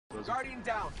Guardian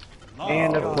down.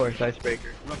 And of course, icebreaker.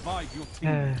 Revive your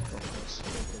team.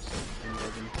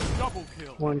 Double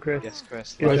kill. One, Chris. Yes,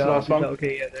 Chris. Good job. last one.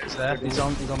 Okay, yeah, there's He's there. He's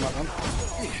on that one.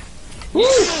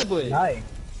 Woo! Boy. nice.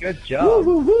 Good Woo, job.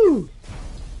 woo, woo.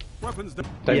 Weapons down.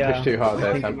 Don't push too hard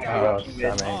there, I Sam. think Oh, you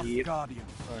made damn it. it. Guardian.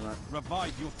 Sorry, mate.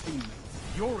 Revive your teammates.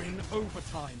 You're in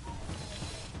overtime.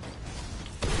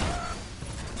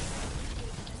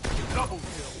 Double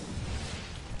kill.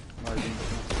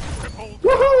 Triple.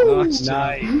 Woohoo!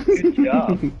 Nice. Good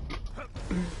job.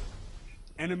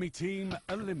 Enemy team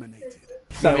eliminated.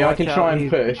 Sammy, I can watch try out, and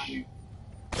push.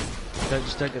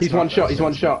 Don't get He's one sniped, shot, though, he's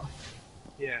one so- shot.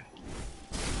 Yeah.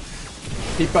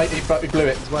 He blew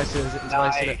it. He's wasted it. He's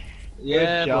Nice. wasted it.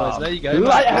 Yeah, job. boys, there you go.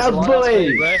 Lighthouse, That's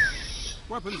boys! bro.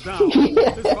 Weapons down.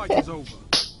 This fight is over.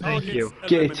 Thank you.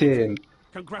 Get in.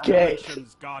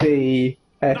 Congratulations, guys. The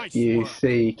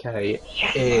F-U-C-K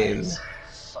in.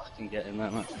 Fucking get him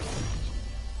that much.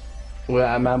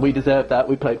 Well, man, we deserved that.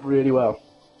 We played really well.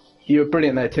 You were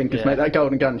brilliant there, Tinkers, Yeah. mate. That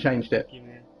golden gun changed it.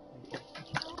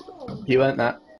 You earned that.